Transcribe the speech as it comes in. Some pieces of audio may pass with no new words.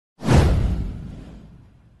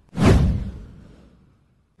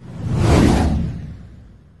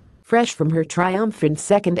Fresh from her triumphant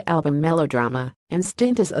second album Melodrama, and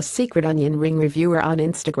stint as a Secret Onion ring reviewer on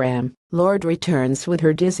Instagram, Lorde returns with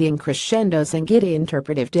her dizzying crescendos and giddy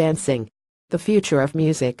interpretive dancing. The future of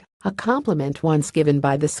music, a compliment once given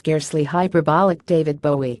by the scarcely hyperbolic David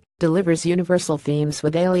Bowie, delivers universal themes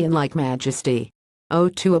with alien-like majesty.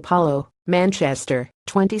 Ode to Apollo, Manchester,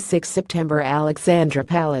 26 September Alexandra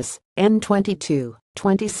Palace, N22,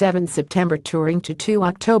 27 September touring to 2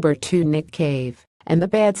 October 2 Nick Cave. And the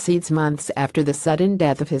bad seeds. Months after the sudden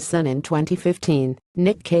death of his son in 2015,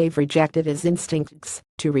 Nick Cave rejected his instincts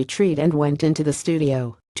to retreat and went into the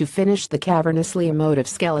studio to finish the cavernously emotive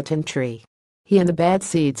Skeleton Tree. He and the Bad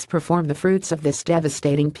Seeds performed the fruits of this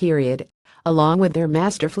devastating period, along with their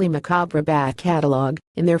masterfully macabre back catalogue,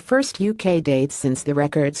 in their first UK dates since the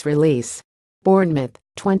record's release. Bournemouth,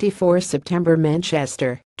 24 September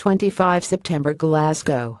Manchester, 25 September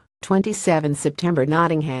Glasgow, 27 September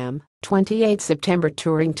Nottingham, 28 September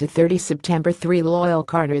touring to 30 September 3 Loyle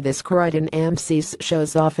Carner. This Croydon MC's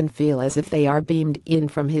shows often feel as if they are beamed in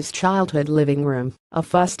from his childhood living room, a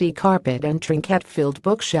fusty carpet and trinket-filled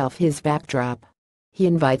bookshelf his backdrop. He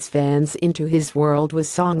invites fans into his world with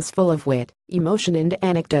songs full of wit, emotion and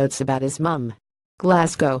anecdotes about his mum.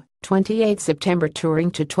 Glasgow, 28 September touring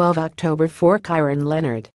to 12 October 4 Kyron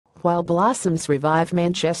Leonard. While Blossoms revive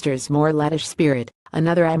Manchester's more laddish spirit,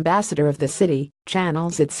 another ambassador of the city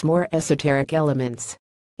channels its more esoteric elements.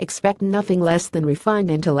 Expect nothing less than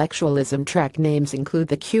refined intellectualism. Track names include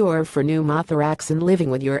The Cure for Pneumothorax and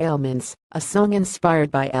Living with Your Ailments, a song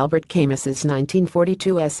inspired by Albert Camus's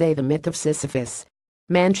 1942 essay The Myth of Sisyphus.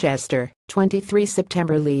 Manchester, 23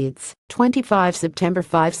 September Leeds, 25 September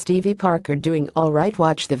 5 Stevie Parker Doing Alright.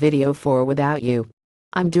 Watch the video for Without You.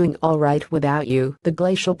 I'm doing alright without you, the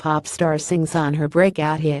glacial pop star sings on her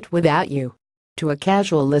breakout hit Without You. To a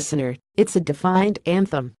casual listener, it's a defiant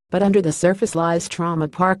anthem, but under the surface lies trauma.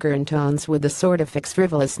 Parker intones with the sort of fixed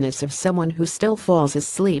frivolousness of someone who still falls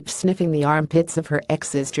asleep sniffing the armpits of her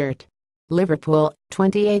ex's shirt. Liverpool,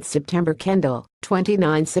 28 September Kendal,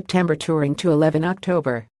 29 September touring to 11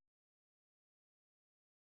 October.